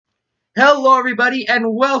Hello, everybody,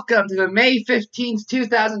 and welcome to the May 15th,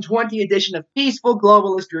 2020 edition of Peaceful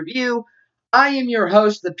Globalist Review. I am your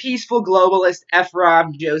host, the Peaceful Globalist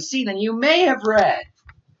Ephraim Josine, and you may have read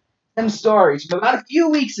some stories from about a few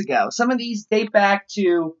weeks ago. Some of these date back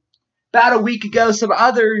to about a week ago. Some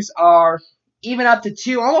others are even up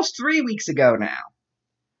to almost 3 weeks ago now.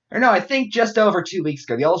 Or no, I think just over 2 weeks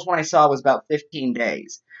ago. The oldest one I saw was about 15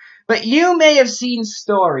 days. But you may have seen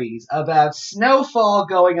stories about snowfall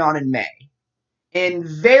going on in May in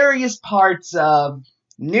various parts of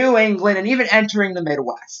New England and even entering the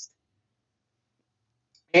Midwest.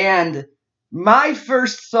 And my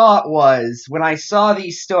first thought was, when I saw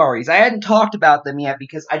these stories, I hadn't talked about them yet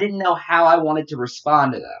because I didn't know how I wanted to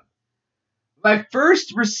respond to them. My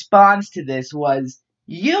first response to this was,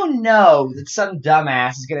 you know that some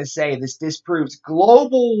dumbass is going to say this disproves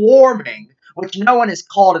global warming, which no one has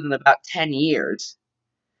called it in about 10 years.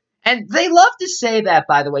 And they love to say that,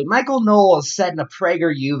 by the way. Michael Knowles said in a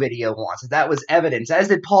PragerU video once that was evidence, as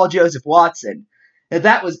did Paul Joseph Watson,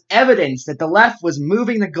 that was evidence that the left was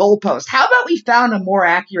moving the goalpost. How about we found a more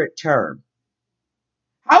accurate term?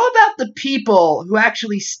 How about the people who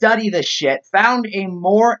actually study this shit found a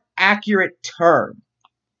more accurate term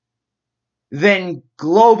than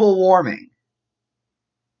global warming?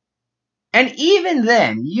 And even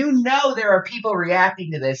then, you know there are people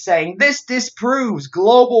reacting to this saying, this disproves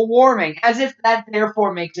global warming, as if that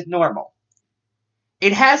therefore makes it normal.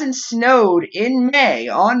 It hasn't snowed in May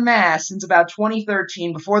en masse since about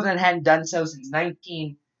 2013. Before then, it hadn't done so since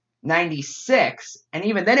 1996. And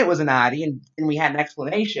even then, it was an oddity, and we had an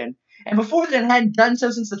explanation. And before then, it hadn't done so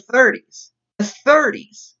since the 30s. The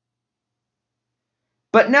 30s.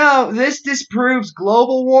 But no, this disproves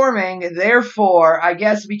global warming, therefore, I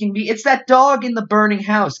guess we can be... It's that dog in the burning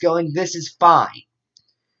house going, this is fine.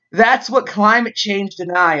 That's what climate change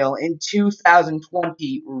denial in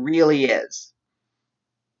 2020 really is.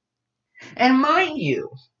 And mind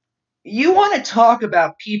you, you want to talk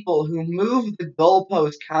about people who move the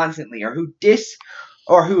goalpost constantly, or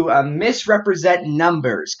who misrepresent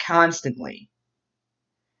numbers constantly.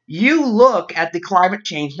 You look at the climate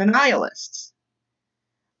change denialists.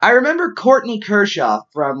 I remember Courtney Kershaw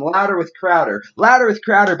from Louder with Crowder. Louder with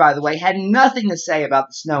Crowder, by the way, had nothing to say about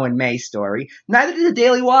the snow in May story. Neither did the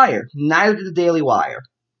Daily Wire. Neither did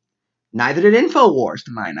InfoWars,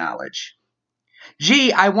 to my knowledge.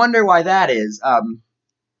 Gee, I wonder why that is.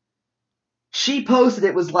 She posted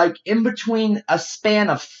it was like in between a span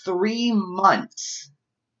of 3 months.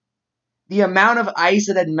 The amount of ice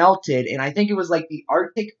that had melted, and I think it was like the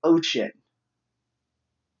Arctic Ocean,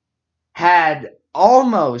 had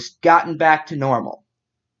almost gotten back to normal.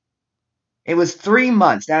 It was 3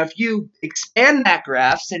 months. Now, if you expand that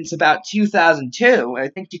graph since about 2002, I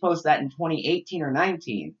think she posted that in 2018 or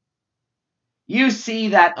 19, you see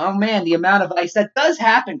that, oh man, the amount of ice, that does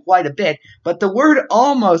happen quite a bit, but the word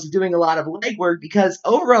almost is doing a lot of legwork because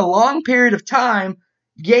over a long period of time,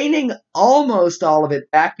 gaining almost all of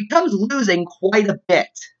it back becomes losing quite a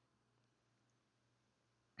bit.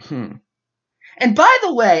 And by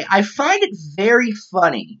the way, I find it very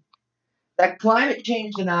funny that climate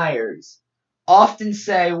change deniers often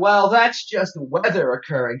say, well, that's just weather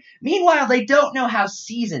occurring. Meanwhile, they don't know how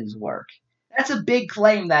seasons work. That's a big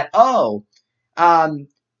claim that,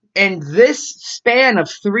 in this span of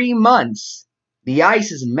 3 months, the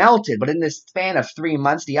ice is melted, but in this span of 3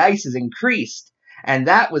 months, the ice is increased. And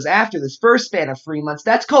that was after this first span of 3 months.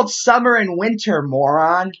 That's called summer and winter,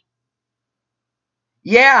 moron.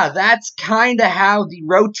 Yeah, that's kind of how the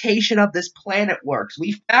rotation of this planet works.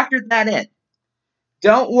 We factored that in.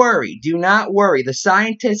 Don't worry. Do not worry. The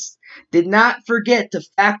scientists did not forget to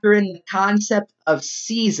factor in the concept of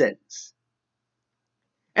seasons.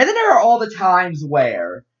 And then there are all the times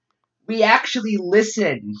where we actually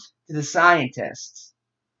listened to the scientists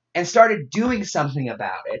and started doing something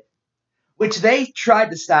about it, which they tried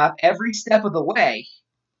to stop every step of the way.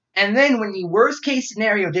 And then when the worst case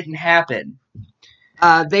scenario didn't happen,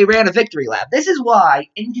 they ran a victory lap. This is why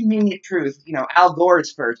Inconvenient Truth, Al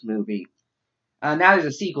Gore's first movie, now there's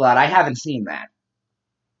a sequel out. I haven't seen that.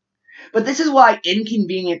 But this is why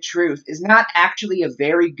Inconvenient Truth is not actually a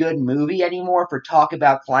very good movie anymore for talk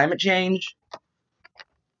about climate change.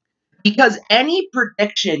 Because any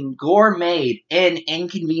prediction Gore made in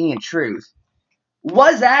Inconvenient Truth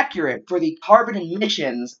was accurate for the carbon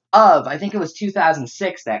emissions of, I think it was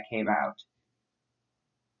 2006 that came out.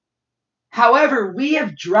 However, we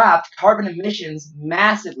have dropped carbon emissions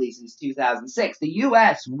massively since 2006. The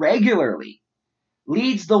U.S. regularly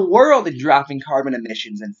leads the world in dropping carbon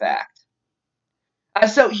emissions, in fact.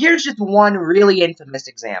 So here's just one really infamous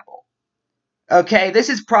example. Okay, this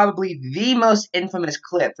is probably the most infamous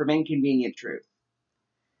clip from Inconvenient Truth.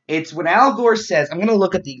 It's when Al Gore says, I'm going to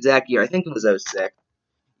look at the exact year, I think it was 06.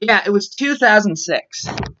 Yeah, it was 2006.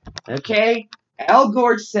 Okay? Al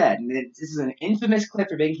Gore said, and this is an infamous clip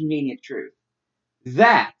from Inconvenient Truth,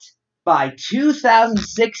 that by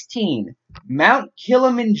 2016, Mount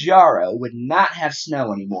Kilimanjaro would not have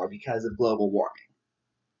snow anymore because of global warming.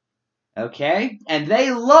 Okay? And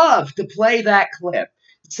they love to play that clip.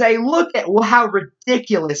 Say, look at how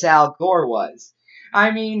ridiculous Al Gore was.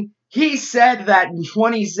 I mean, he said that in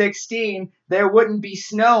 2016 there wouldn't be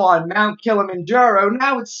snow on Mount Kilimanjaro.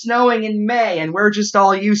 Now it's snowing in May, and we're just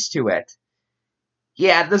all used to it.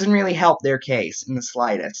 Yeah, it doesn't really help their case in the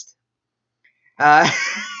slightest.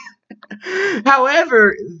 However,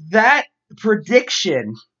 that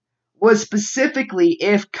prediction was specifically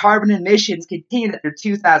if carbon emissions continued at their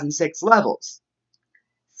 2006 levels.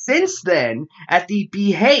 Since then, at the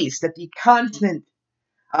behest, at the constant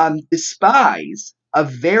despise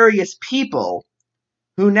of various people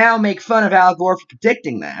who now make fun of Al Gore for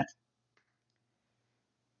predicting that,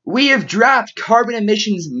 we have dropped carbon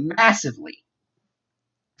emissions massively.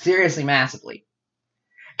 Seriously, massively.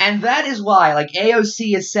 And that is why, like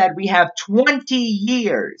AOC has said, we have 20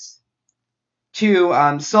 years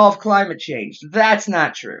to solve climate change. That's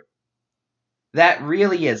not true. That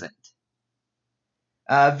really isn't.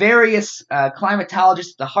 Various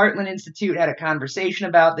climatologists at the Heartland Institute had a conversation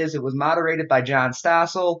about this. It was moderated by John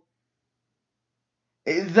Stossel.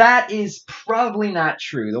 That is probably not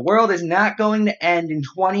true. The world is not going to end in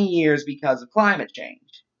 20 years because of climate change.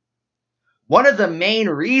 One of the main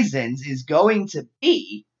reasons is going to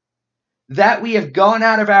be that we have gone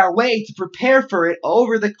out of our way to prepare for it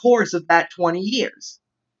over the course of that 20 years.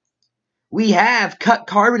 We have cut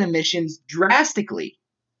carbon emissions drastically.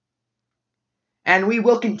 And we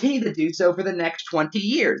will continue to do so for the next 20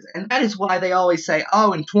 years. And that is why they always say,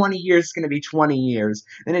 oh, in 20 years it's going to be 20 years.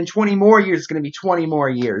 And in 20 more years it's going to be 20 more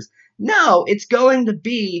years. No, it's going to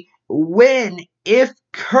be if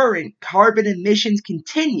current carbon emissions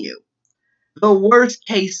continue, the worst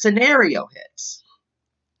case scenario hits.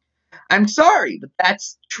 I'm sorry, but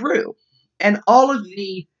that's true. And all of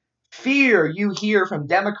the fear you hear from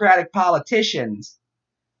Democratic politicians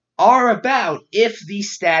are about if the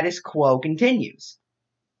status quo continues.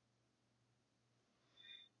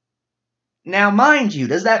 Now, mind you,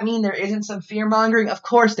 does that mean there isn't some fear-mongering? Of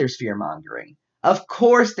course there's fear-mongering. Of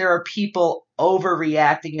course there are people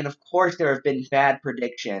overreacting, and of course there have been bad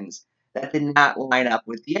predictions that did not line up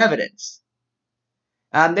with the evidence.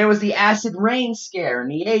 There was the acid rain scare in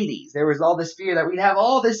the 80s. There was all this fear that we'd have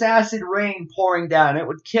all this acid rain pouring down. It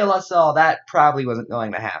would kill us all. That probably wasn't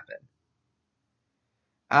going to happen.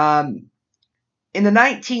 In the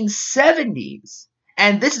 1970s,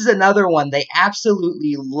 and this is another one they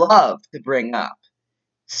absolutely love to bring up,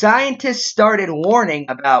 scientists started warning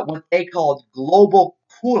about what they called global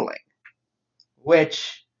cooling,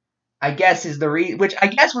 which I guess was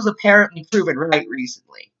apparently proven right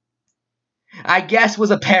recently.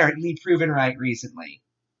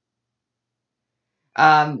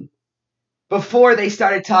 Before they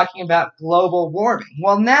started talking about global warming.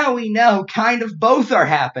 Well, now we know kind of both are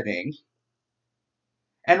happening.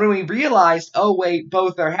 And when we realized, oh wait,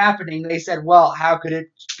 both are happening, they said, well, how could it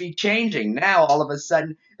be changing? Now, all of a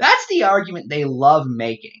sudden, that's the argument they love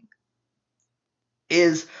making.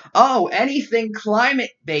 Is, oh, anything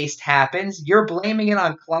climate-based happens, you're blaming it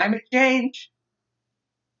on climate change?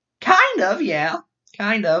 Kind of, yeah.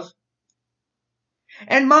 Kind of.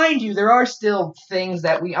 And mind you, there are still things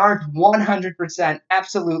that we aren't 100%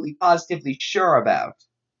 absolutely positively sure about.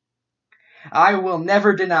 I will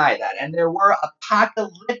never deny that. And there were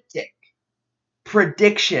apocalyptic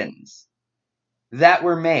predictions that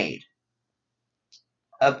were made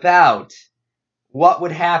about what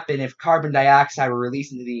would happen if carbon dioxide were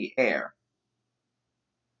released into the air.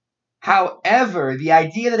 However, the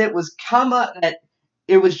idea that it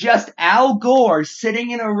was just Al Gore sitting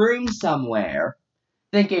in a room somewhere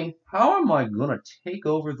thinking, how am I going to take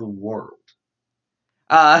over the world?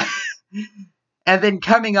 And then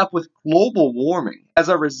coming up with global warming as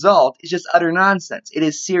a result is just utter nonsense. It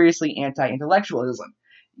is seriously anti-intellectualism.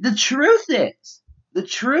 The truth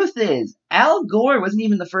is, Al Gore wasn't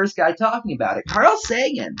even the first guy talking about it. Carl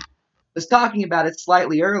Sagan was talking about it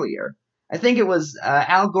slightly earlier. I think it was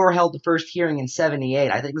Al Gore held the first hearing in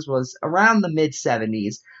 1978. I think this was around the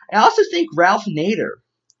mid-70s. I also think Ralph Nader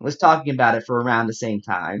was talking about it for around the same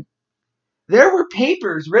time. There were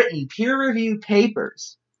papers written, peer-reviewed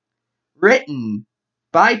papers, written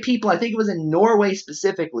by people, I think it was in Norway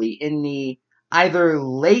specifically, in the either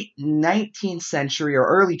late 19th century or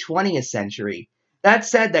early 20th century, That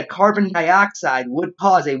said that carbon dioxide would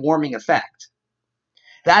cause a warming effect.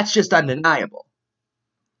 That's just undeniable.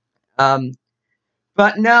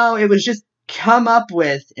 But no, it was just come up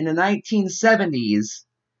with in the 1970s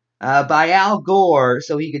by Al Gore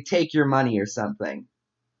so he could take your money or something.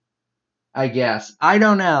 I guess. I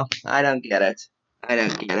don't know. I don't get it.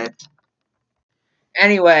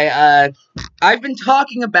 Anyway, I've been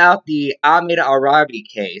talking about the Ahmed Arabi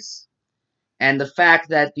case and the fact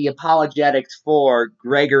that the apologetics for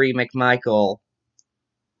Gregory McMichael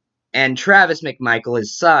and Travis McMichael,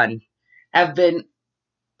 his son, have been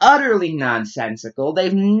utterly nonsensical.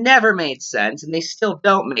 They've never made sense, and they still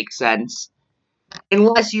don't make sense.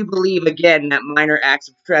 Unless you believe, again, that minor acts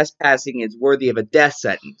of trespassing is worthy of a death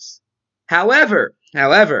sentence. However,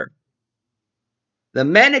 the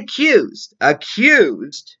men accused,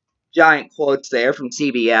 giant quotes there from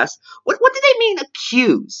CBS. What do they mean,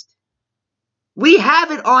 accused? We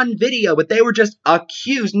have it on video, but they were just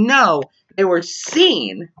accused. No, they were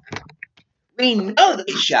seen. We know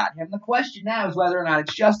they shot him. The question now is whether or not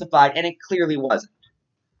it's justified, and it clearly wasn't.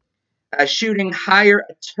 Shooting higher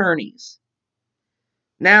attorneys.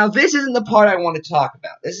 Now, this isn't the part I want to talk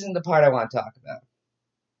about.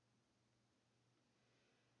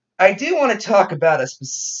 I do want to talk about a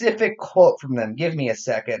specific quote from them. Give me a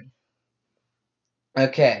second.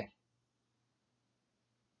 Okay.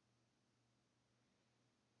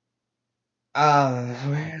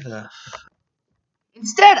 Instead,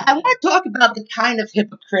 I want to talk about the kind of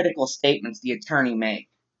hypocritical statements the attorney made.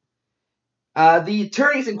 The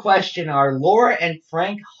attorneys in question are Laura and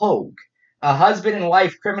Frank Hogue, a husband and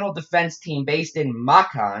wife criminal defense team based in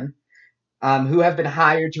Macon, who have been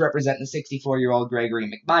hired to represent the 64-year-old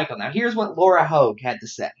Gregory McMichael. Now, here's what Laura Hogue had to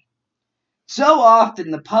say. So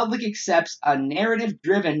often, the public accepts a narrative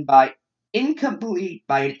driven by an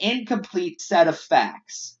incomplete set of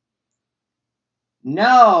facts.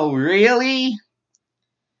 No, really?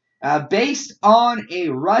 Based on a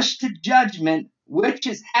rush to judgment, which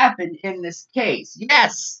has happened in this case.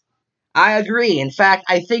 Yes, I agree. In fact,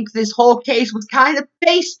 I think this whole case was kind of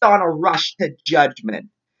based on a rush to judgment.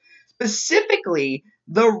 Specifically,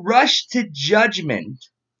 the rush to judgment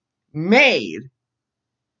made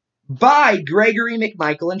by Gregory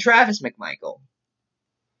McMichael and Travis McMichael.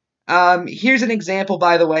 Here's an example,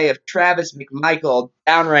 by the way, of Travis McMichael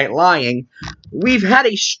downright lying. We've had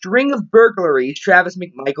a string of burglaries, Travis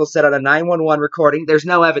McMichael said on a 911 recording. There's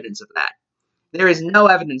no evidence of that. There is no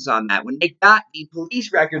evidence on that. When they got the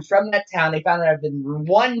police records from that town, they found there had been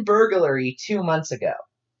one burglary 2 months ago.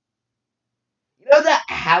 You know that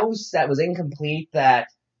house that was incomplete that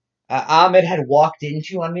Ahmed had walked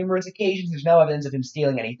into on numerous occasions? There's no evidence of him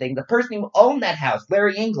stealing anything. The person who owned that house,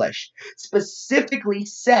 Larry English, specifically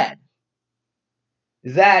said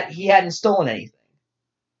that he hadn't stolen anything.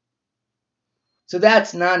 So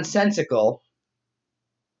that's nonsensical.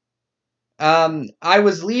 I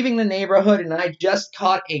was leaving the neighborhood and I just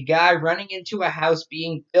caught a guy running into a house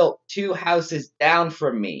being built 2 houses down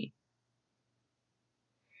from me.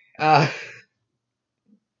 Oh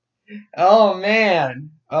man.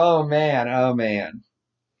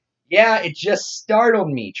 Yeah, it just startled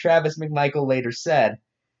me, Travis McMichael later said.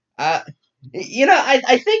 I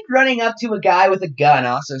think running up to a guy with a gun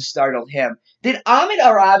also startled him. Did Ahmed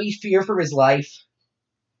Arabi fear for his life?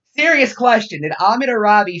 Serious question. Did Ahmed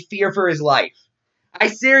Arabi fear for his life? I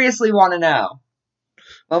seriously want to know.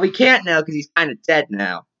 Well, we can't know because he's kind of dead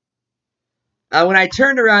now. When I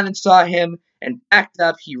turned around and saw him and backed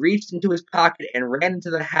up, he reached into his pocket and ran into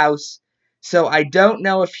the house. So I don't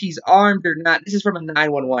know if he's armed or not. This is from a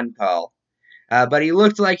 911 call. But he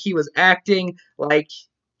looked like he was acting like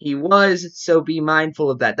he was, so be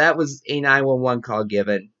mindful of that. That was a 911 call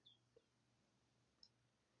given.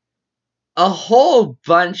 A whole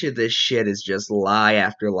bunch of this shit is just lie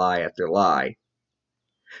after lie after lie.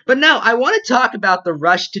 But now, I want to talk about the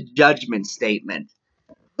rush to judgment statement.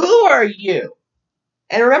 Who are you?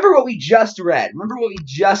 And remember what we just read.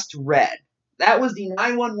 That was the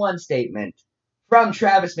 911 statement from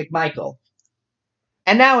Travis McMichael.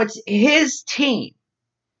 And now it's his team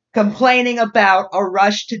complaining about a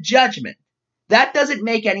rush to judgment. That doesn't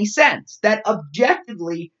make any sense. That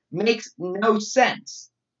objectively makes no sense.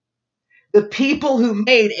 The people who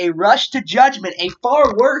made a rush to judgment, a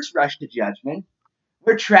far worse rush to judgment,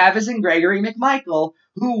 were Travis and Gregory McMichael,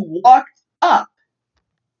 who walked up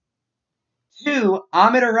to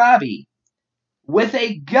Ahmed Arabi with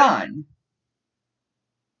a gun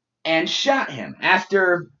and shot him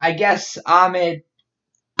after, I guess, Ahmed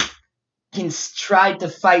tried to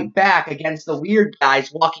fight back against the weird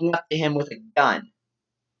guys walking up to him with a gun.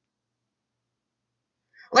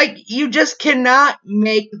 Like, you just cannot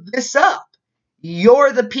make this up.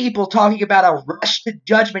 You're the people talking about a rush to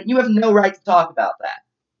judgment. You have no right to talk about that.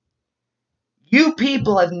 You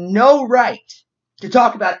people have no right to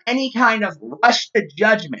talk about any kind of rush to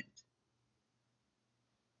judgment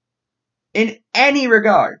in any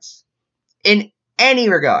regards. In any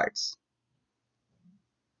regards.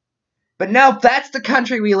 But no, that's the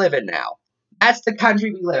country we live in now. That's the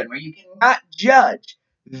country we live in, where you cannot judge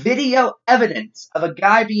video evidence of a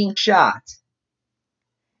guy being shot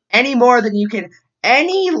any more than you can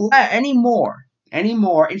any more.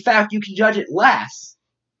 In fact, you can judge it less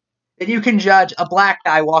than you can judge a black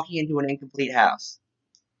guy walking into an incomplete house.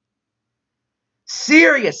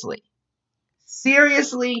 Seriously,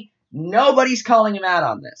 nobody's calling him out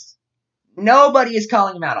on this. Nobody is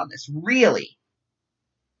calling him out on this. Really.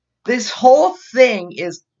 This whole thing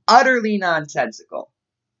is utterly nonsensical.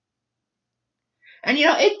 And you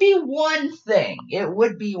know, it'd be one thing. It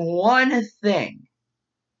would be one thing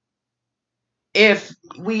if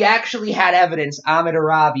we actually had evidence Ahmed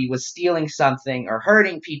Arabi was stealing something or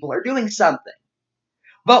hurting people or doing something.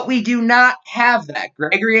 But we do not have that.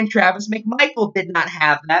 Gregory and Travis McMichael did not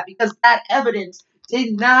have that because that evidence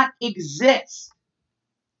did not exist.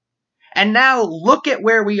 And now look at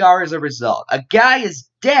where we are as a result. A guy is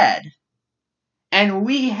dead, and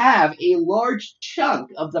we have a large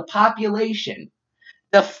chunk of the population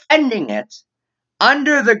defending it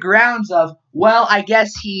under the grounds of, well, I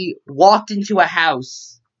guess he walked into a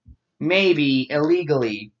house, maybe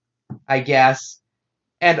illegally, I guess,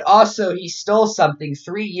 and also he stole something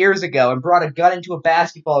 3 years ago and brought a gun into a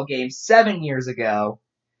basketball game 7 years ago,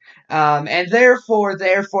 and therefore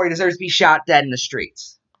he deserves to be shot dead in the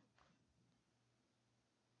streets.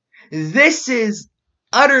 This is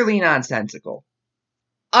utterly nonsensical.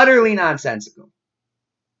 Utterly nonsensical.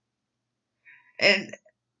 And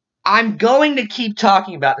I'm going to keep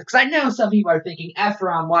talking about this, because I know some people are thinking,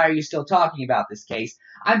 Ephraim, why are you still talking about this case?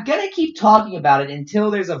 I'm going to keep talking about it until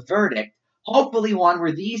there's a verdict, hopefully one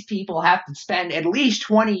where these people have to spend at least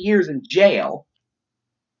 20 years in jail,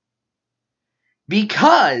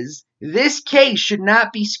 because this case should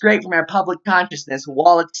not be scraped from our public consciousness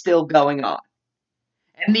while it's still going on.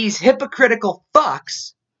 And these hypocritical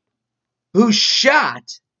fucks who shot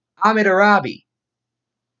Ahmed Arabi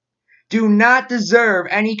do not deserve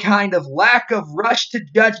any kind of lack of rush to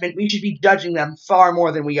judgment. We should be judging them far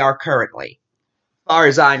more than we are currently, as far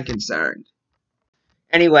as I'm concerned.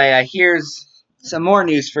 Anyway, here's some more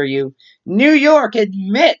news for you. New York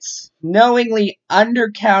admits knowingly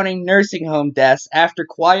undercounting nursing home deaths after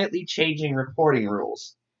quietly changing reporting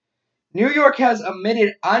rules. New York has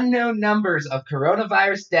omitted unknown numbers of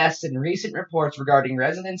coronavirus deaths in recent reports regarding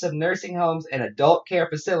residents of nursing homes and adult care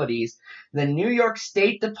facilities, the New York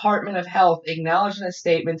State Department of Health acknowledged in a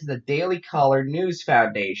statement to the Daily Caller News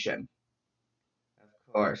Foundation.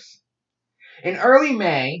 Of course. In early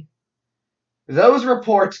May, those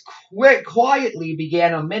reports quietly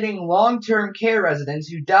began omitting long-term care residents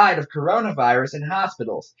who died of coronavirus in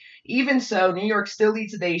hospitals. Even so, New York still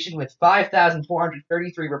leads the nation with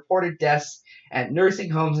 5,433 reported deaths at nursing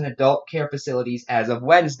homes and adult care facilities as of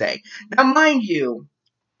Wednesday. Now, mind you,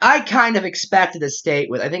 I kind of expected a state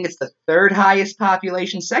with, I think it's the third highest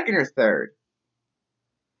population, second or third.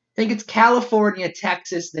 I think it's California,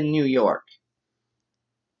 Texas, then New York.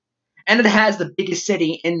 And it has the biggest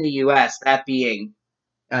city in the U.S., that being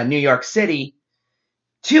New York City,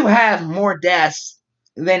 to have more deaths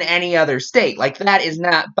than any other state. Like, that is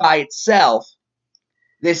not by itself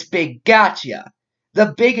this big gotcha.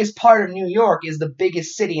 The biggest part of New York is the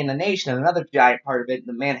biggest city in the nation, and another giant part of it,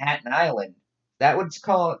 the Manhattan Island. That would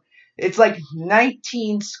call it. It's like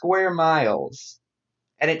 19 square miles,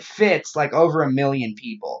 and it fits like over 1 million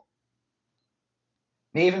people.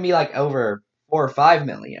 May even be like over 4 or 5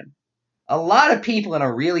 million. A lot of people in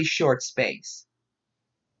a really short space.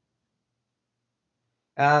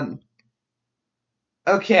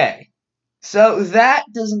 Okay. So that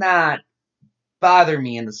does not bother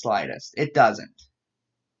me in the slightest. It doesn't.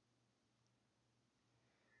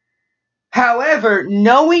 However,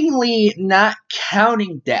 knowingly not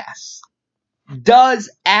counting deaths does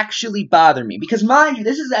actually bother me. Because, mind you,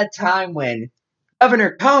 this is that time when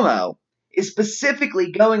Governor Cuomo is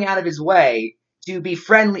specifically going out of his way to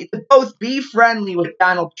both be friendly with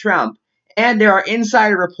Donald Trump, and there are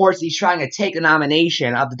insider reports that he's trying to take the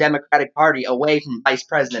nomination of the Democratic Party away from Vice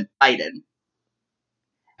President Biden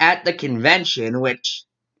at the convention, which,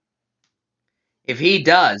 if he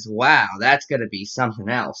does, wow, that's going to be something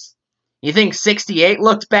else. You think 68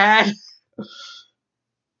 looked bad?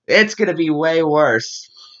 It's going to be way worse.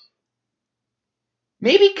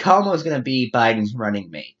 Maybe Cuomo's going to be Biden's running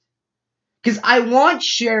mate. Because I want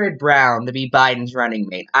Sherrod Brown to be Biden's running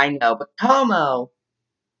mate. I know, but Cuomo,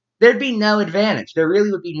 there'd be no advantage. There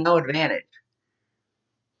really would be no advantage.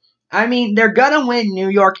 I mean, they're gonna win New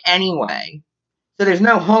York anyway. So there's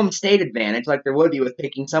no home state advantage like there would be with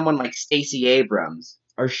picking someone like Stacey Abrams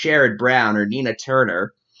or Sherrod Brown or Nina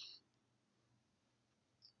Turner.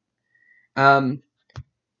 When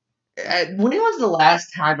was the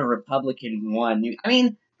last time a Republican won? I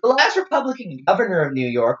mean, the last Republican governor of New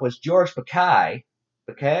York was George Buckeye,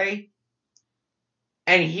 okay?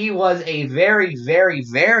 And he was a very, very,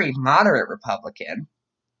 very moderate Republican.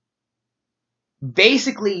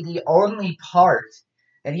 Basically, the only part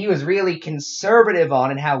that he was really conservative on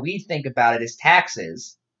and how we think about it is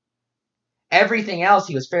taxes. Everything else,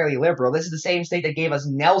 he was fairly liberal. This is the same state that gave us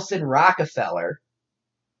Nelson Rockefeller,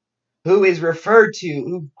 who is referred to,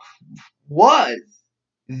 who was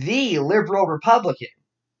the liberal Republican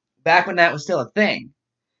back when that was still a thing.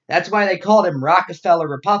 That's why they called him Rockefeller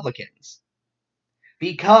Republicans.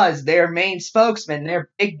 Because their main spokesman,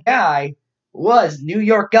 their big guy, was New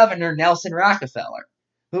York Governor Nelson Rockefeller,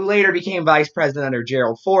 who later became vice president under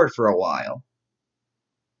Gerald Ford for a while.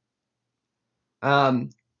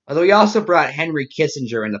 Although he also brought Henry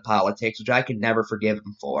Kissinger into politics, which I could never forgive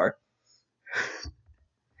him for.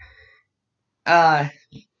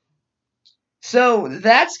 So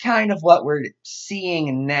that's kind of what we're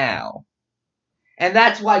seeing now. And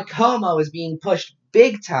that's why Cuomo is being pushed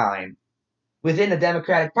big time within the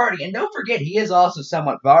Democratic Party. And don't forget, he is also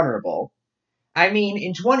somewhat vulnerable. I mean,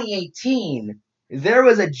 in 2018, there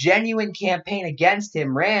was a genuine campaign against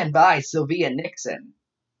him ran by Sylvia Nixon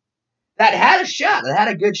that had a shot, that had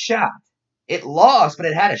a good shot. It lost, but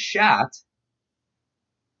it had a shot.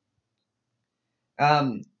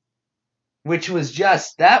 Which was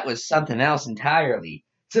that was something else entirely.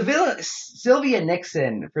 Sylvia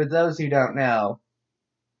Nixon, for those who don't know,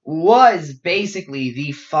 was basically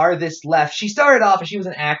the farthest left. She started off as she was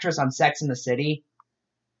an actress on Sex and the City.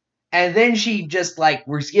 And then she just,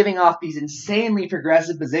 was giving off these insanely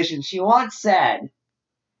progressive positions. She once said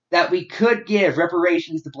that we could give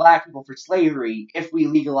reparations to black people for slavery if we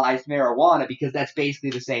legalized marijuana, because that's basically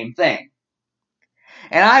the same thing.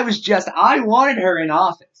 And I wanted her in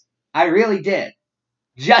office. I really did.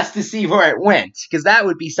 Just to see where it went, because that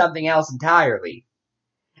would be something else entirely.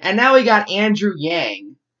 And now we got Andrew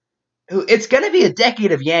Yang, who, it's going to be a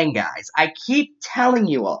decade of Yang, guys. I keep telling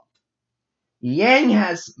you all. Yang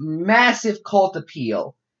has massive cult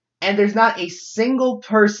appeal, and there's not a single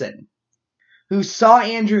person who saw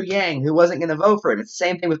Andrew Yang who wasn't going to vote for him. It's the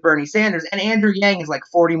same thing with Bernie Sanders, and Andrew Yang has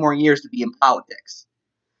 40 more years to be in politics.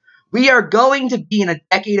 We are going to be in a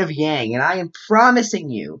decade of Yang, and I am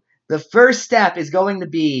promising you, the first step is going to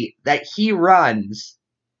be that he runs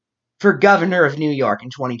for governor of New York in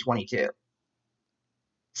 2022.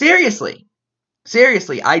 Seriously,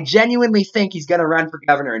 I genuinely think he's going to run for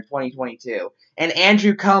governor in 2022. And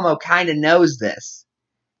Andrew Cuomo kind of knows this.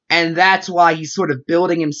 And that's why he's sort of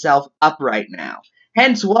building himself up right now.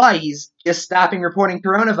 Hence why he's just stopping reporting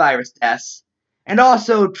coronavirus deaths. And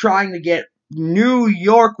also trying to get New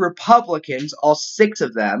York Republicans, all 6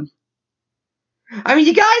 of them. I mean,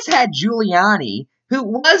 you guys had Giuliani, who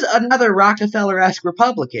was another Rockefeller-esque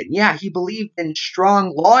Republican. Yeah, he believed in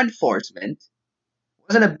strong law enforcement.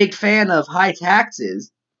 Wasn't a big fan of high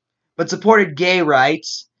taxes, but supported gay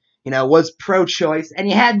rights, was pro-choice, and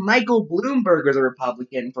you had Michael Bloomberg as a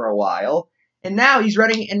Republican for a while, and now he's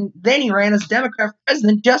running, and then he ran as a Democrat for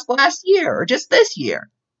president just last year, or just this year.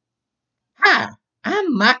 Hi,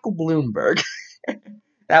 I'm Michael Bloomberg.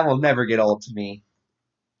 That will never get old to me.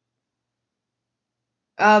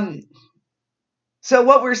 So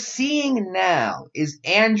what we're seeing now is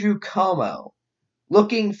Andrew Cuomo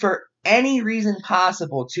looking for any reason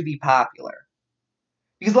possible to be popular.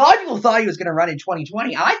 Because a lot of people thought he was going to run in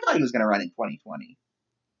 2020. I thought he was going to run in 2020.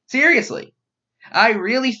 Seriously. I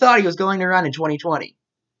really thought he was going to run in 2020.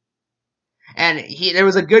 And there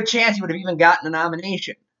was a good chance he would have even gotten a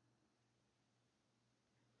nomination.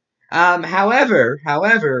 However,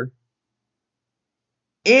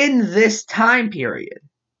 in this time period,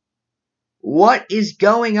 what is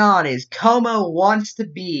going on is Cuomo wants to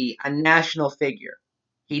be a national figure.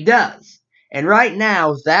 He does. And right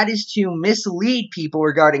now, that is to mislead people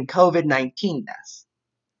regarding COVID-19 deaths.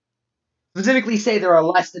 Specifically say there are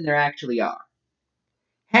less than there actually are.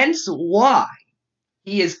 Hence why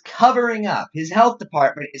he is covering up, his health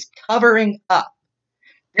department is covering up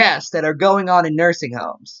deaths that are going on in nursing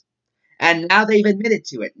homes. And now they've admitted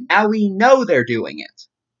to it. Now we know they're doing it.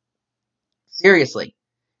 Seriously.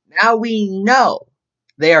 Now we know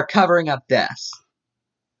they are covering up deaths.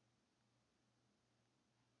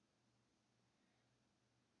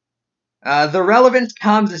 The relevance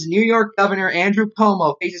comes as New York Governor Andrew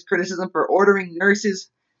Cuomo faces criticism for ordering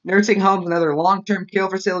nursing homes, and other long-term care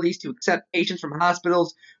facilities to accept patients from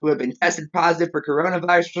hospitals who have been tested positive for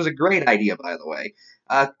coronavirus, which was a great idea, by the way.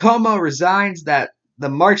 Cuomo resigns that the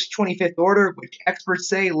March 25th order, which experts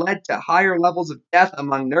say led to higher levels of death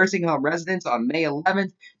among nursing home residents on May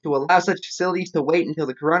 11th, to allow such facilities to wait until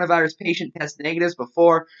the coronavirus patient tests negatives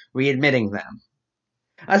before readmitting them.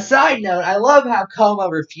 A side note, I love how Como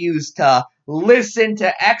refused to listen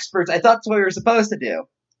to experts. I thought that's what we were supposed to do.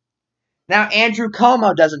 Now Andrew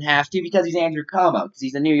Cuomo doesn't have to because he's Andrew Cuomo, because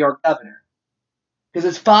he's a New York governor. Because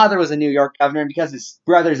his father was a New York governor and because his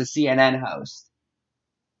brother's a CNN host.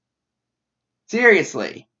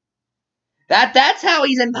 Seriously. That's how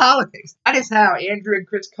he's in politics. That is how Andrew and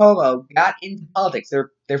Chris Cuomo got into politics.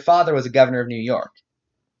 Their father was a governor of New York.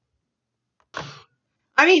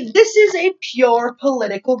 I mean, this is a pure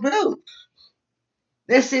political move.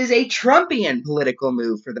 This is a Trumpian political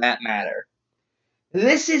move, for that matter.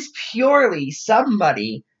 This is purely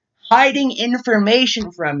somebody hiding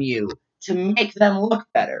information from you to make them look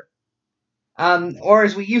better. Or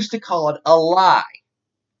as we used to call it, a lie.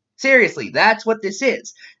 Seriously, that's what this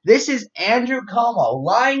is. This is Andrew Cuomo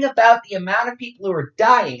lying about the amount of people who are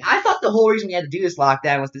dying. I thought the whole reason we had to do this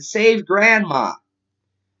lockdown was to save grandma.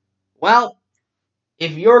 Well,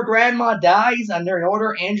 if your grandma dies under an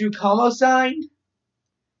order Andrew Cuomo signed,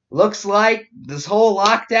 looks like this whole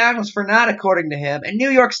lockdown was for naught, according to him. And New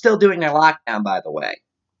York's still doing their lockdown, by the way.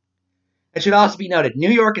 It should also be noted,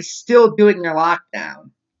 New York is still doing their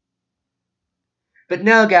lockdown. But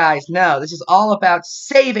no, guys, no. This is all about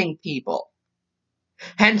saving people.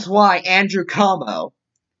 Hence why Andrew Cuomo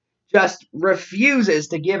just refuses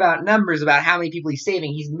to give out numbers about how many people he's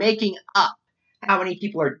saving. He's making up how many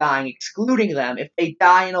people are dying, excluding them if they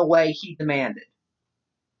die in a way he demanded.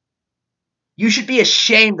 You should be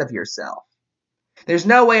ashamed of yourself. There's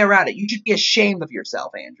no way around it. You should be ashamed of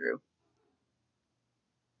yourself, Andrew.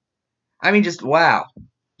 I mean, just wow.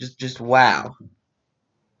 Just wow.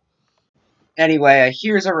 Anyway,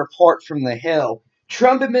 here's a report from The Hill.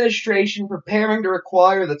 Trump administration preparing to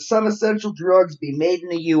require that some essential drugs be made in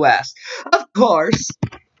the U.S. Of course,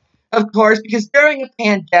 because during a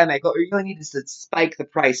pandemic, what we really need is to spike the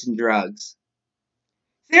price in drugs.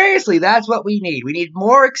 Seriously, that's what we need. We need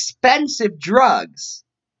more expensive drugs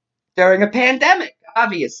during a pandemic,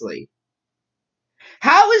 obviously.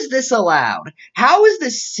 How is this allowed? How is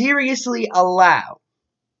this seriously allowed?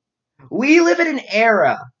 We live in an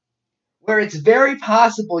era where it's very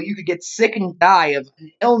possible you could get sick and die of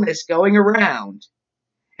an illness going around,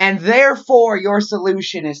 and therefore your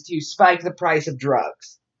solution is to spike the price of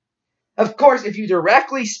drugs. Of course, if you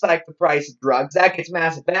directly spike the price of drugs, that gets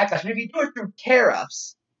massive backlash. But if you do it through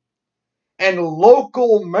tariffs and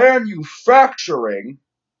local manufacturing,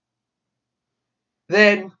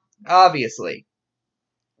 then obviously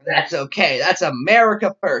that's okay. That's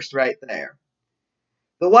America first right there.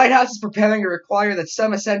 The White House is preparing to require that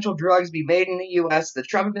some essential drugs be made in the U.S. The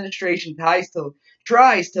Trump administration tries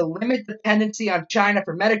to limit dependency on China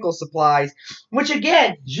for medical supplies, which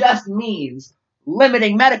again just means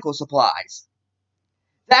limiting medical supplies.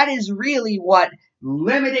 That is really what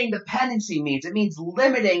limiting dependency means. It means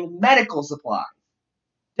limiting medical supplies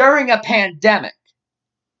during a pandemic.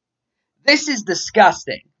 This is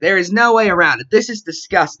disgusting. There is no way around it. This is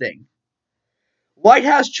disgusting. White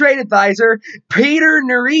House trade advisor Peter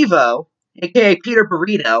Navarro, aka Peter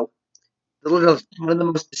Burrito, one of the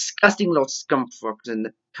most disgusting little scumfucks in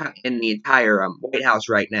the entire White House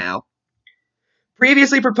right now,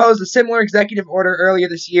 previously proposed a similar executive order earlier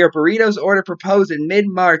this year. Burrito's order, proposed in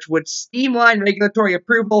mid-March, would streamline regulatory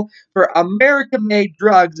approval for American-made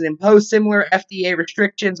drugs and impose similar FDA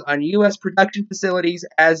restrictions on U.S. production facilities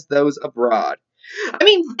as those abroad. I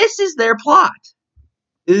mean, this is their plot.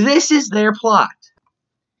 This is their plot.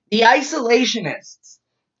 The isolationists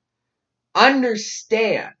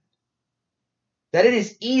understand that it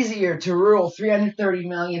is easier to rule 330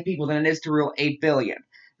 million people than it is to rule 8 billion.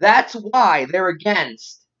 That's why they're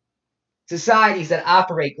against societies that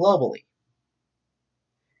operate globally.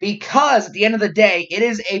 Because at the end of the day, it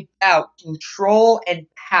is about control and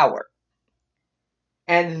power.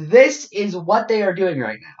 And this is what they are doing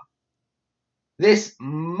right now. This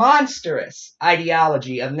monstrous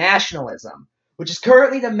ideology of nationalism, which is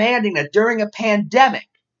currently demanding that during a pandemic,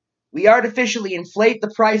 we artificially inflate the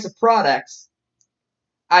price of products,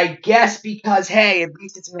 I guess because, hey, at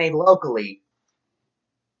least it's made locally.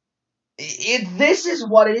 This is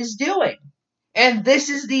what it is doing. And this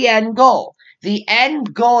is the end goal. The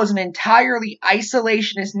end goal is an entirely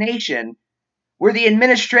isolationist nation where the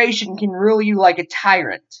administration can rule you like a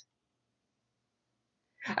tyrant.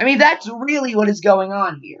 I mean, that's really what is going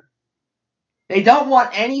on here. They don't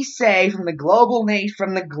want any say from the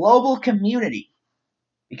global community,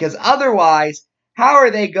 because otherwise, how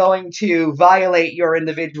are they going to violate your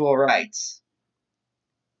individual rights?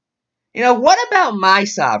 What about my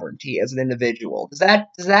sovereignty as an individual? Does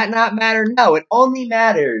that not matter? No, it only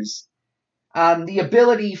matters the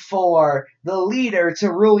ability for the leader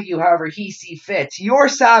to rule you however he sees fit. Your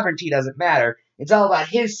sovereignty doesn't matter. It's all about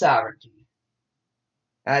his sovereignty.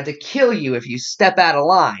 To kill you if you step out of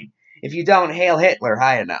line, if you don't hail Hitler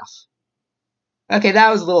high enough. Okay, that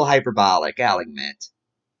was a little hyperbolic, I'll admit.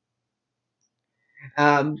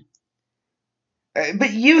 But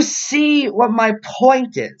you see what my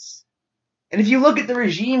point is. And if you look at the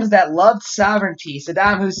regimes that loved sovereignty,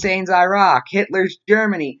 Saddam Hussein's Iraq, Hitler's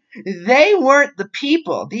Germany, they weren't the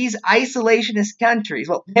people. These isolationist countries,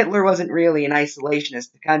 well, Hitler wasn't really an isolationist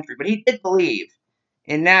country, but he did believe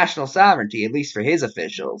in national sovereignty, at least for his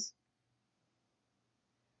officials.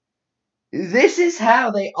 This is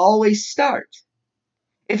how they always start.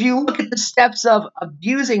 If you look at the steps of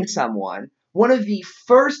abusing someone, one of the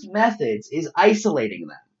first methods is isolating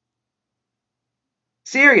them.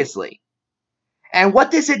 Seriously. And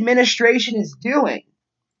what this administration is doing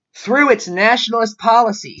through its nationalist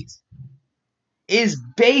policies is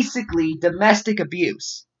basically domestic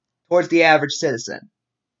abuse towards the average citizen.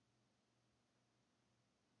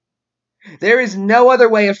 There is no other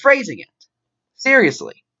way of phrasing it.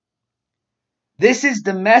 Seriously. This is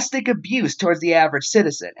domestic abuse towards the average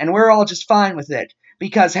citizen, and we're all just fine with it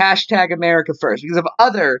because hashtag America First, because of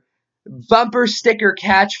other bumper sticker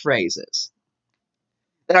catchphrases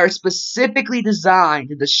that are specifically designed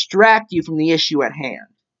to distract you from the issue at hand.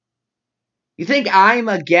 You think I'm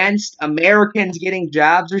against Americans getting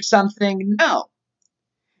jobs or something? No.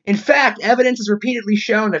 In fact, evidence has repeatedly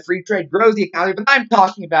shown that free trade grows the economy, but I'm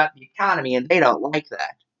talking about the economy, and they don't like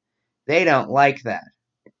that. They don't like that.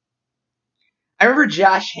 I remember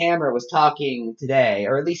Josh Hammer was talking today,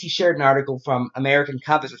 or at least he shared an article from American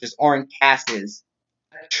Compass, which is Oren Cass's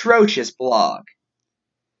atrocious blog,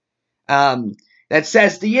 that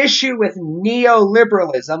says the issue with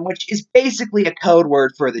neoliberalism, which is basically a code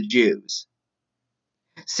word for the Jews.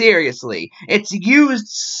 Seriously, it's used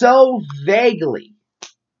so vaguely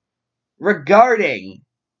regarding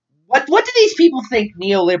what do these people think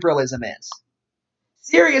neoliberalism is?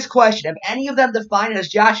 Serious question. Have any of them defined it? Has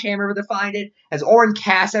Josh Hammer ever defined it? Has Oren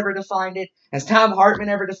Cass ever defined it? Has Thom Hartmann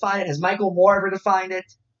ever defined it? Has Michael Moore ever defined it?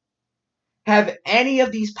 Have any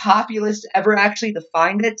of these populists ever actually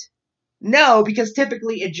defined it? No, because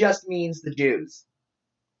typically it just means the Jews.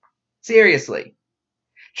 Seriously.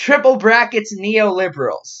 Triple brackets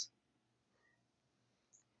neoliberals.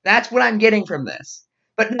 That's what I'm getting from this.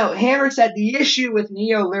 But no, Hammer said the issue with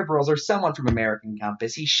neoliberals, or someone from American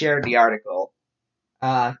Compass, he shared the article.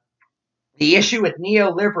 The issue with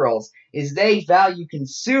neoliberals is they value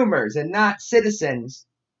consumers and not citizens.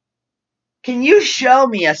 Can you show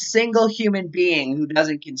me a single human being who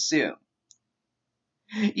doesn't consume?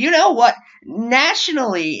 You know what?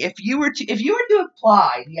 Nationally, if you were to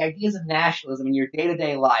apply the ideas of nationalism in your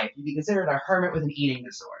day-to-day life, you'd be considered a hermit with an eating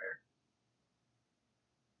disorder.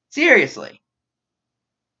 Seriously.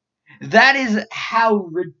 That is how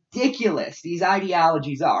ridiculous these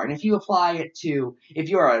ideologies are. And if you apply it to, if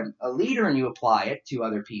you're a leader and you apply it to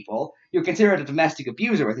other people, you're considered a domestic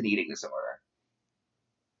abuser with an eating disorder.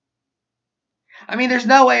 I mean, there's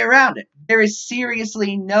no way around it. There is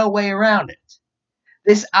seriously no way around it.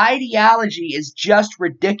 This ideology is just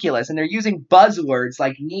ridiculous, and they're using buzzwords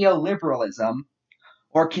like neoliberalism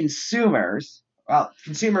or consumers. Well,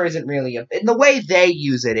 consumer isn't really in the way they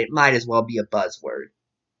use it, it might as well be a buzzword.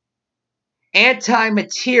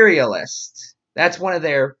 Anti-materialist. That's one of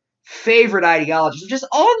their favorite ideologies, which is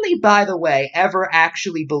only, by the way, ever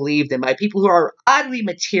actually believed in by people who are oddly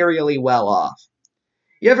materially well off.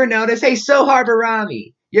 You ever notice, hey, Sohar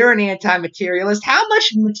Barami, you're an anti-materialist. How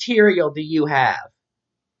much material do you have?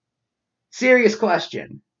 Serious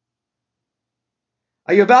question.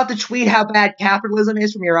 Are you about to tweet how bad capitalism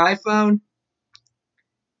is from your iPhone?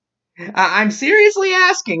 I'm seriously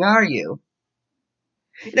asking, are you?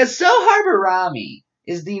 Now, Sohar Barami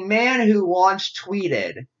is the man who once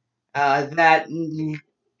tweeted that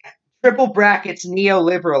triple brackets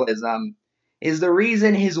neoliberalism is the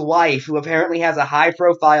reason his wife, who apparently has a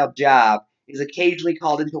high-profile job, is occasionally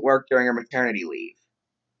called into work during her maternity leave.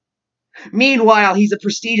 Meanwhile, he's a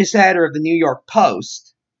prestigious editor of the New York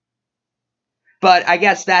Post. But I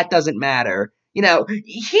guess that doesn't matter.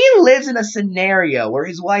 He lives in a scenario where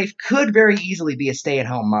his wife could very easily be a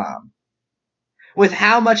stay-at-home mom, with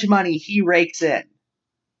how much money he rakes in.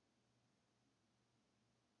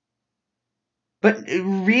 But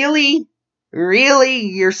really, really,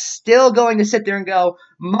 you're still going to sit there and go,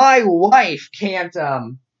 my wife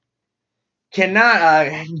cannot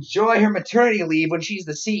enjoy her maternity leave when she's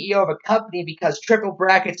the CEO of a company because triple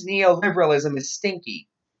brackets neoliberalism is stinky.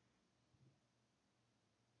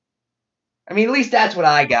 I mean, at least that's what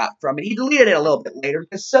I got from it. He deleted it a little bit later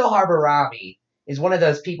because Sohar Barami is one of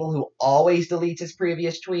those people who always deletes his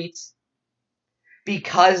previous tweets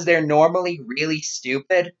because they're normally really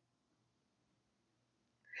stupid.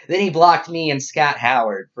 Then he blocked me and Scott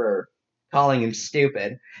Howard for calling him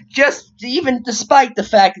stupid, just even despite the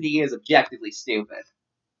fact that he is objectively stupid.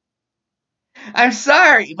 I'm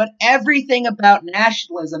sorry, but everything about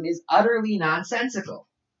nationalism is utterly nonsensical.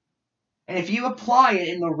 And if you apply it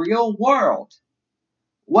in the real world,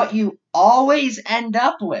 what you always end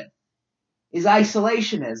up with is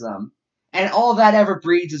isolationism, and all that ever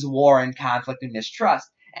breeds is war and conflict and mistrust.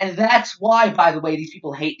 And that's why, by the way, these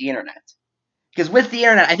people hate the internet. Because with the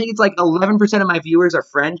internet, I think it's like 11% of my viewers are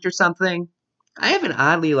French or something. I have an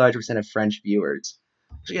oddly large percent of French viewers.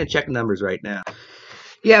 I'm just going to check the numbers right now.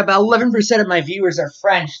 Yeah, about 11% of my viewers are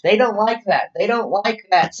French. They don't like that. They don't like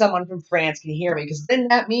that someone from France can hear me, because then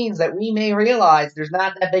that means that we may realize there's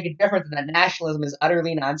not that big a difference and that nationalism is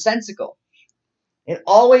utterly nonsensical. It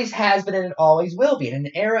always has been and it always will be. In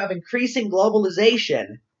an era of increasing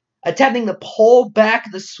globalization, attempting to pull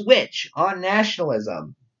back the switch on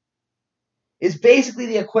nationalism is basically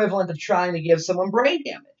the equivalent of trying to give someone brain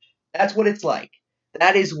damage. That's what it's like.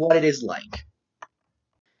 That is what it is like.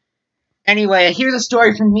 Anyway, here's a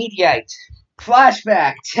story from Mediaite.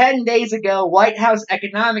 Flashback. 10 days ago, White House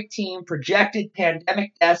economic team projected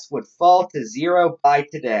pandemic deaths would fall to 0 by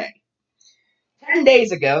today. 10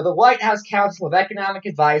 days ago, the White House Council of Economic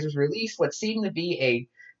Advisors released what seemed to be a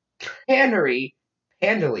handily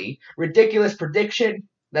ridiculous prediction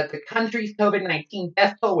that the country's COVID-19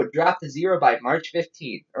 death toll would drop to 0 by March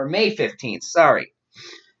 15th, or May 15th, sorry.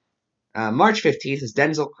 March 15th is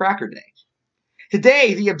Denzel Crocker Day.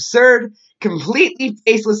 Today, the absurd, completely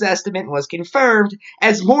baseless estimate was confirmed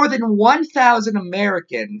as more than 1,000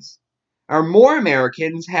 Americans, or more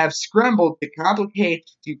Americans, have scrambled to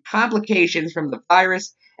complications from the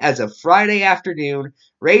virus as of Friday afternoon,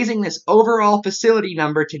 raising this overall facility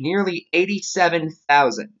number to nearly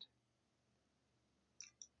 87,000.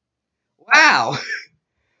 Wow.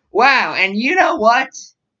 Wow, and you know what?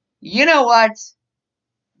 You know what?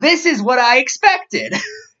 This is what I expected.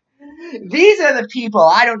 These are the people,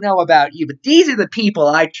 I don't know about you, but these are the people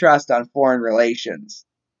I trust on foreign relations.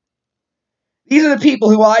 These are the people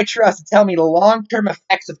who I trust to tell me the long-term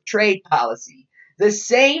effects of trade policy. The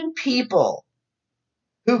same people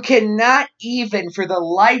who cannot even, for the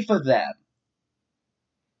life of them,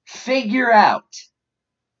 figure out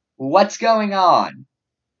what's going on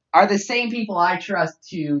are the same people I trust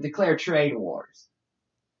to declare trade wars.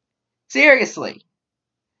 Seriously.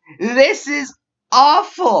 This is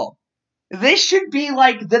awful. This should be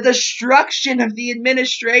like the destruction of the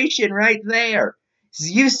administration right there.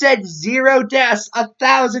 You said 0 deaths.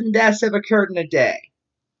 1,000 deaths have occurred in a day.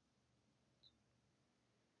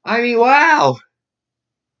 I mean, wow.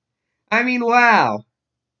 Wow.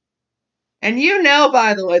 And you know,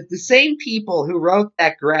 by the way, the same people who wrote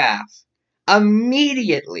that graph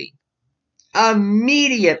immediately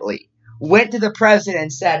went to the president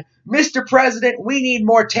and said, Mr. President, we need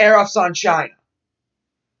more tariffs on China.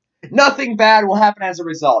 Nothing bad will happen as a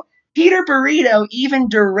result. Peter Burrito even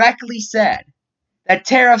directly said that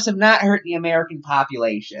tariffs have not hurt the American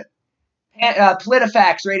population.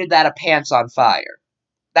 PolitiFact rated that a pants on fire.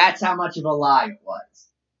 That's how much of a lie it was.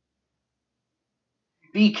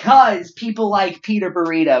 Because people like Peter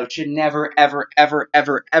Burrito should never, ever, ever,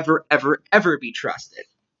 ever, ever, ever, ever be trusted.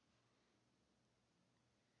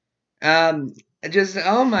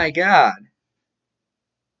 Oh my god.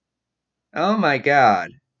 Oh my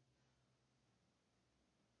god.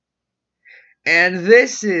 And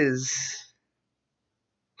this is...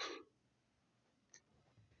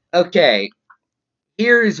 Okay,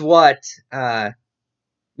 here's what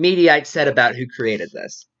Mediaite said about who created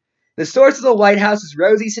this. The source of the White House's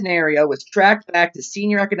rosy scenario was tracked back to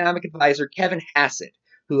senior economic advisor Kevin Hassett,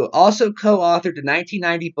 who also co-authored the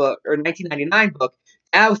 1999 book,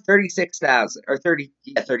 Dow 36,000,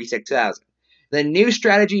 36,000, the new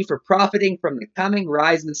strategy for profiting from the coming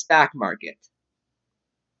rise in the stock market.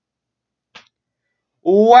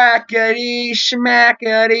 Whackity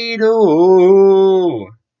schmackity doo.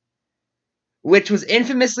 Which was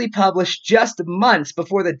infamously published just months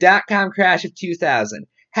before the dot-com crash of 2000.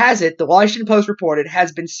 Hassett, the Washington Post reported,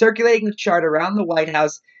 has been circulating the chart around the White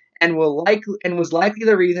House and was likely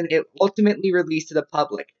the reason it ultimately released to the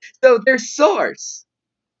public. So their source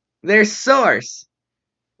Their source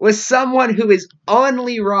was someone who is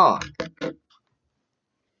only wrong.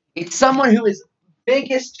 It's someone who his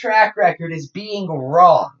biggest track record is being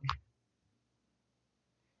wrong.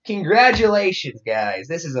 Congratulations, guys.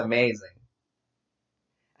 This is amazing.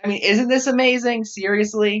 I mean, isn't this amazing?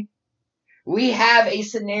 Seriously? We have a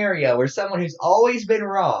scenario where someone who's always been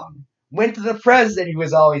wrong went to the president who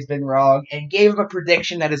has always been wrong and gave him a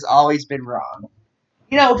prediction that has always been wrong.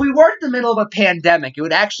 You know, if we were in the middle of a pandemic, it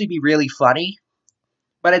would actually be really funny,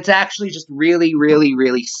 but it's actually just really, really,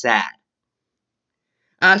 really sad.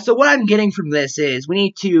 So what I'm getting from this is we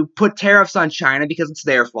need to put tariffs on China because it's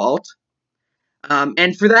their fault.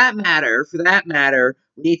 And for that matter,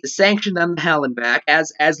 we need to sanction them to hell and back,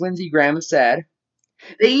 as Lindsey Graham said.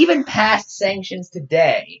 They even passed sanctions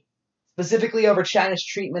today, specifically over China's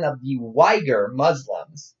treatment of the Uyghur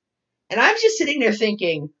Muslims. And I'm just sitting there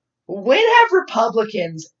thinking, when have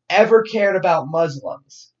Republicans ever cared about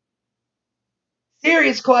Muslims?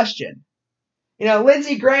 Serious question. You know,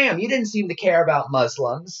 Lindsey Graham, you didn't seem to care about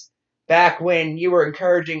Muslims back when you were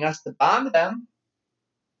encouraging us to bomb them.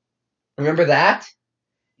 Remember that?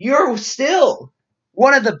 You're still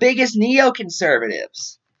one of the biggest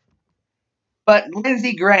neoconservatives. But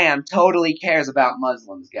Lindsey Graham totally cares about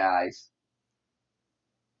Muslims, guys.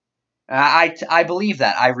 I believe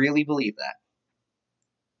that. I really believe that.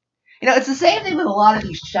 You know, it's the same thing with a lot of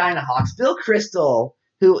these China hawks. Bill Kristol,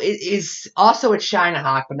 who is also a China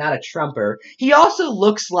hawk, but not a Trumper, he also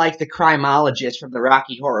looks like the criminologist from the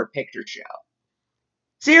Rocky Horror Picture Show.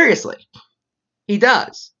 Seriously. He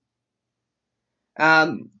does.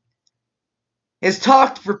 Has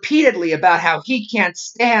talked repeatedly about how he can't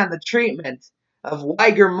stand the treatment of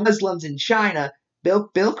Uyghur Muslims in China. Bill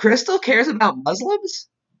Kristol cares about Muslims?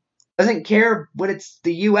 Doesn't care when it's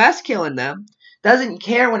the U.S. killing them. Doesn't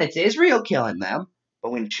care when it's Israel killing them.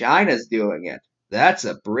 But when China's doing it, that's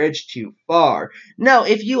a bridge too far. No,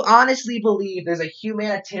 if you honestly believe there's a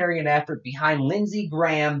humanitarian effort behind Lindsey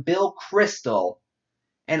Graham, Bill Kristol,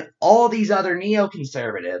 and all these other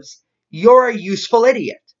neoconservatives, you're a useful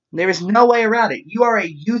idiot. There is no way around it. You are a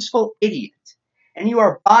useful idiot. And you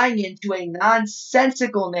are buying into a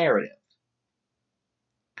nonsensical narrative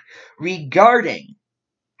regarding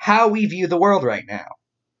how we view the world right now.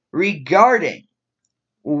 Regarding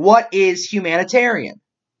what is humanitarian.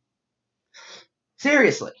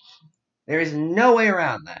 Seriously. There is no way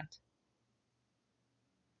around that.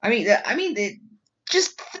 I mean,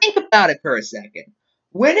 just think about it for a second.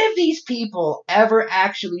 When have these people ever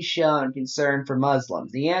actually shown concern for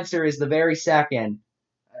Muslims? The answer is the very second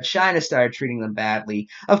China started treating them badly.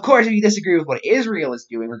 Of course, if you disagree with what Israel is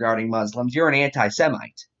doing regarding Muslims, you're an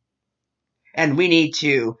anti-Semite. And we need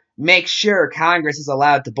to make sure Congress is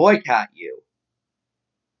allowed to boycott you.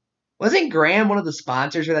 Wasn't Graham one of the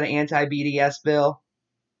sponsors for that anti-BDS bill?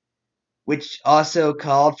 Which also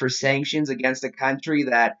called for sanctions against a country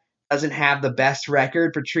that doesn't have the best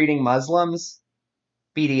record for treating Muslims?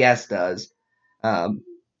 BDS does. Of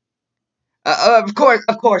course,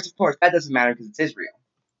 that doesn't matter because it's Israel.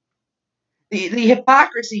 The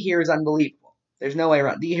hypocrisy here is unbelievable. There's no way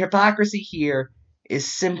around. The hypocrisy here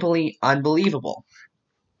is simply unbelievable.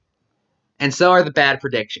 And so are the bad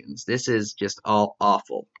predictions. This is just all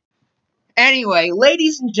awful. Anyway,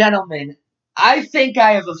 ladies and gentlemen, I think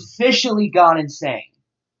I have officially gone insane.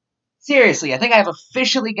 Seriously, I think I have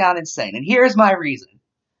officially gone insane. And here's my reason.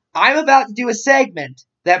 I'm about to do a segment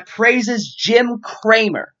that praises Jim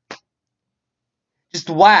Cramer. Just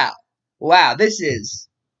wow. Wow, this is...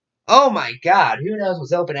 Oh my god, who knows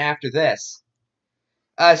what's open after this?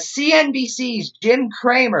 CNBC's Jim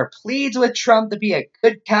Cramer pleads with Trump to be a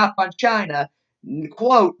good cop on China.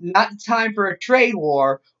 Quote, not time for a trade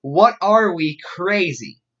war. What are we,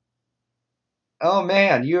 crazy? Oh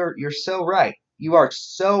man, you're so right. You are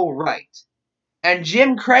so right. And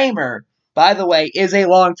Jim Cramer, by the way, is a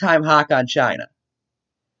longtime hawk on China.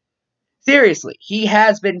 Seriously, he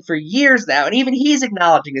has been for years now, and even he's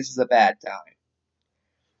acknowledging this is a bad time.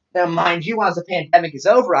 Now, mind you, once the pandemic is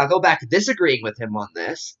over, I'll go back to disagreeing with him on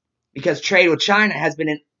this, because trade with China has been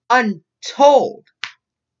an untold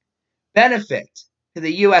benefit to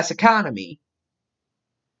the U.S. economy,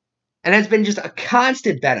 and has been just a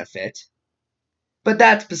constant benefit, but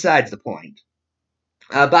that's besides the point.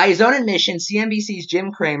 By his own admission, CNBC's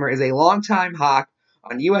Jim Cramer is a longtime hawk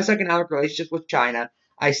on U.S. economic relationships with China.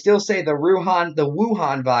 I still say the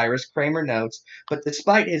Wuhan virus, Cramer notes, but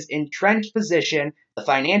despite his entrenched position, the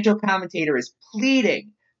financial commentator is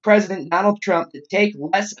pleading President Donald Trump to take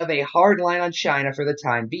less of a hard line on China for the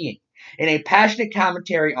time being. In a passionate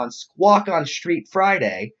commentary on Squawk on Street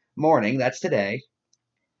Friday morning, that's today,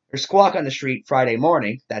 or Squawk on the Street Friday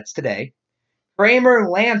morning, that's today, Kramer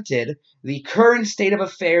lamented the current state of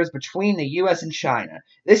affairs between the U.S. and China.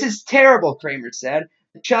 This is terrible, Kramer said.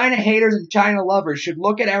 The China haters and China lovers should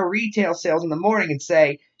look at our retail sales in the morning and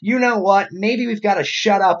say, you know what, maybe we've got to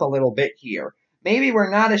shut up a little bit here. Maybe we're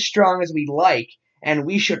not as strong as we'd like, and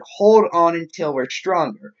we should hold on until we're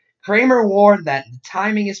stronger. Kramer warned that the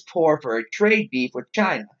timing is poor for a trade beef with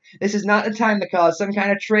China. This is not the time to cause some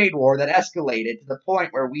kind of trade war that escalated to the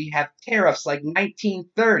point where we have tariffs like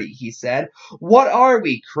 1930, he said. What are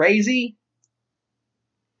we, crazy?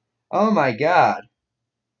 Oh my God.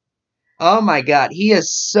 Oh my God, he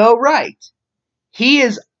is so right. He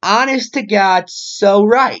is honest to God so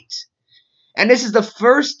right. And this is the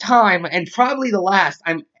first time, and probably the last,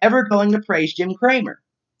 I'm ever going to praise Jim Cramer.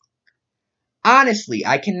 Honestly,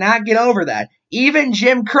 I cannot get over that. Even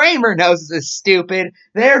Jim Cramer knows this is stupid,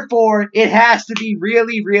 therefore it has to be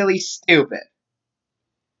really, really stupid.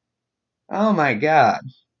 Oh my God.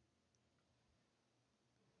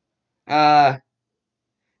 The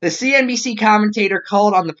CNBC commentator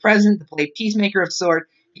called on the president to play peacemaker of sort,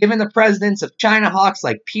 given the presence of China hawks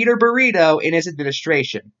like Peter Burrito in his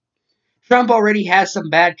administration. Trump already has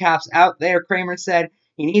some bad cops out there, Kramer said.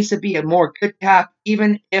 He needs to be a more good cop,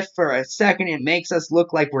 even if for a second it makes us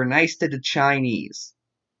look like we're nice to the Chinese.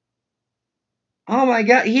 Oh my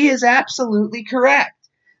God, he is absolutely correct.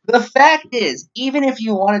 The fact is, even if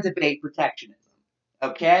you want to debate protectionism,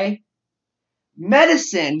 okay?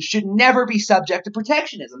 Medicine should never be subject to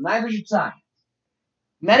protectionism, neither should science.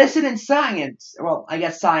 Medicine and science, well, I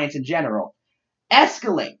guess science in general,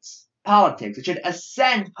 escalates politics. It should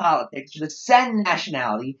ascend politics. It should ascend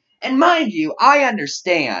nationality. And mind you, I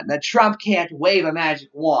understand that Trump can't wave a magic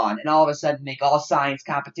wand and all of a sudden make all science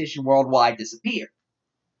competition worldwide disappear.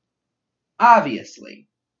 Obviously.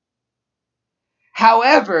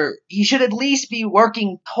 However, he should at least be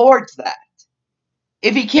working towards that.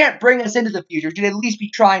 If he can't bring us into the future, he should at least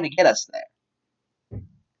be trying to get us there.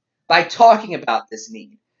 By talking about this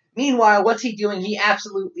need. Meanwhile, what's he doing? He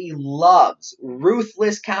absolutely loves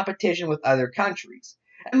ruthless competition with other countries.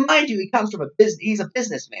 And mind you, he's a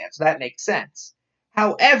businessman, so that makes sense.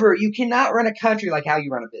 However, you cannot run a country like how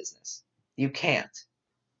you run a business. You can't.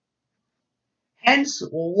 Hence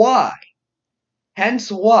why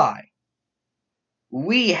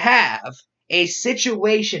we have a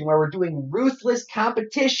situation where we're doing ruthless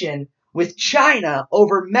competition with China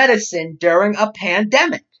over medicine during a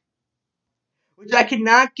pandemic. Which I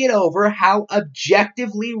cannot get over how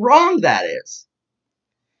objectively wrong that is.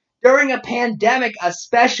 During a pandemic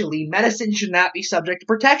especially, medicine should not be subject to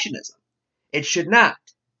protectionism. It should not.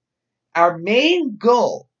 Our main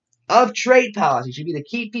goal of trade policy should be to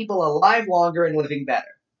keep people alive longer and living better.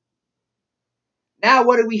 Now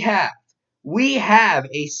what do we have? We have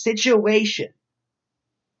a situation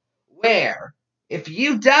where if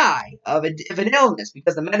you die of an illness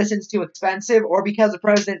because the medicine's too expensive or because the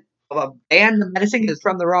president banned the medicine because it's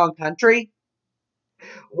from the wrong country,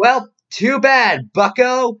 well, too bad,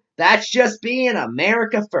 bucko. That's just being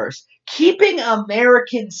America first. Keeping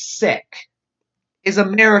Americans sick is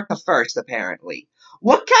America first, apparently.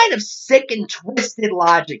 What kind of sick and twisted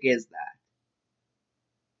logic is that?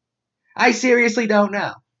 I seriously don't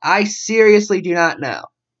know. I seriously do not know.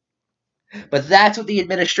 But that's what the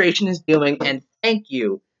administration is doing, and thank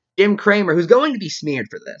you, Jim Cramer, who's going to be smeared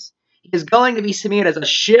for this. He is going to be smeared as a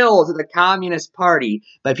shill to the Communist Party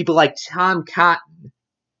by people like Tom Cotton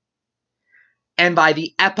and by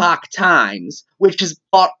the Epoch Times, which has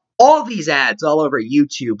bought all these ads all over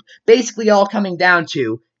YouTube, basically all coming down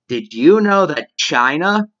to, did you know that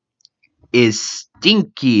China is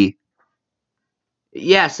stinky?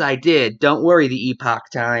 Yes, I did. Don't worry, the Epoch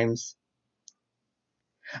Times.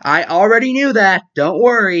 I already knew that. Don't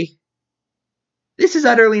worry. This is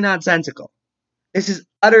utterly nonsensical. This is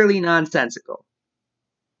utterly nonsensical.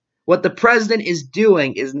 What the president is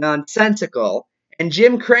doing is nonsensical, and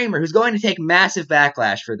Jim Cramer, who's going to take massive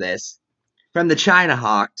backlash for this, from the China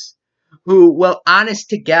hawks, who will, honest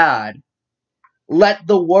to God, let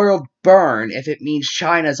the world burn if it means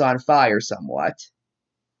China's on fire somewhat.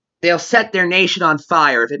 They'll set their nation on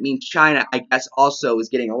fire if it means China, I guess, also is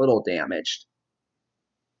getting a little damaged.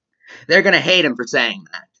 They're going to hate him for saying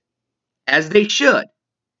that. As they should.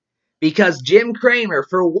 Because Jim Cramer,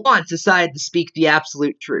 for once, decided to speak the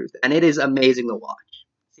absolute truth. And it is amazing to watch.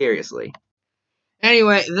 Seriously.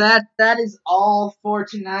 Anyway, that is all for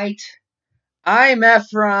tonight. I'm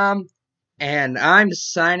Ephraim, and I'm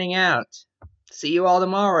signing out. See you all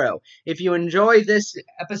tomorrow. If you enjoyed this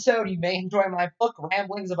episode, you may enjoy my book,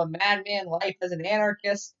 Ramblings of a Madman, Life as an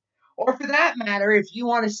Anarchist. Or for that matter, if you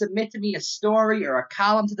want to submit to me a story or a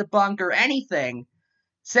column to debunk or anything,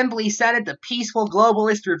 Simply send it to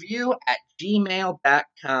peacefulglobalist review at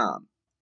gmail.com.